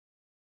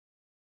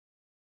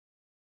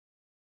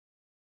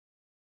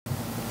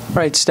All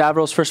right,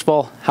 Stavros, first of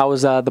all, how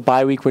was the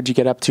bye week? What did you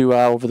get up to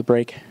over the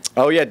break?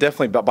 Oh, yeah,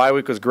 definitely. But bye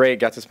week was great.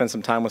 Got to spend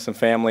some time with some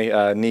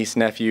family, niece,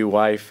 nephew,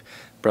 wife,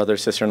 brother,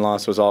 sister-in-law.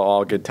 So it was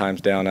all good times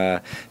down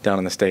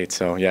in the States.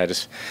 So, yeah,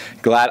 just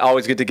glad,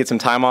 always good to get some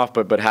time off,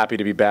 but happy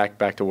to be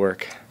back to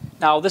work.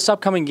 Now, this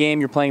upcoming game,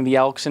 you're playing the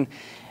Elks, and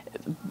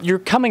your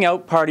coming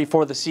out party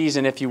for the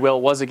season, if you will,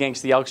 was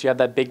against the Elks. You had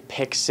that big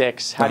pick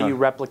six. How do you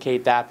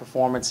replicate that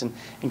performance and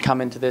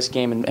come into this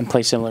game and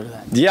play similar to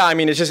that? Yeah, I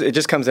mean, it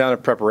just comes down to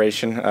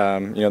preparation.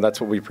 You know,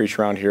 that's what we preach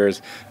around here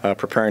is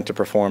preparing to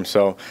perform.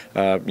 So,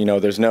 you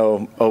know, there's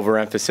no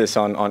overemphasis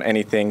on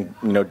anything,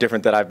 you know,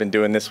 different that I've been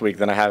doing this week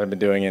than I haven't been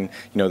doing in,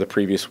 you know, the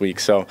previous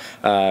week. So,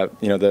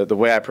 you know, the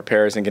way I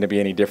prepare isn't going to be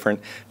any different.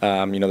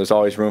 You know, there's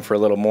always room for a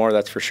little more,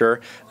 that's for sure.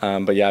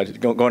 But yeah,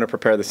 going to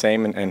prepare the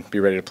same and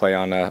be ready to play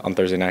on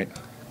Thursday night.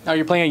 Now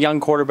you're playing a young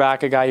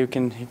quarterback, a guy who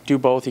can do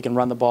both. He can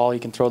run the ball, he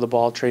can throw the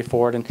ball, trade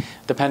forward, and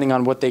depending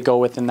on what they go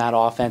with in that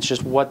offense,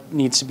 just what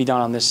needs to be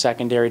done on this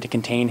secondary to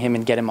contain him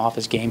and get him off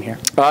his game here?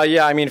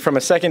 Yeah, I mean, from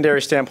a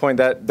secondary standpoint,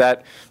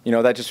 that you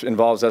know, that just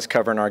involves us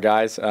covering our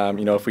guys.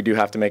 You know, if we do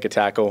have to make a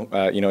tackle,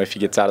 you know, if he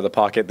gets out of the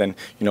pocket, then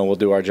you know we'll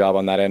do our job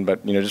on that end.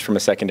 But you know, just from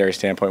a secondary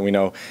standpoint, we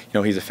know you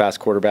know he's a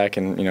fast quarterback,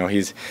 and you know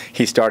he's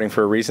starting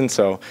for a reason.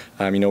 So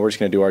you know, we're just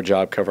going to do our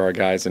job, cover our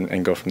guys,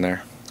 and go from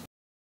there.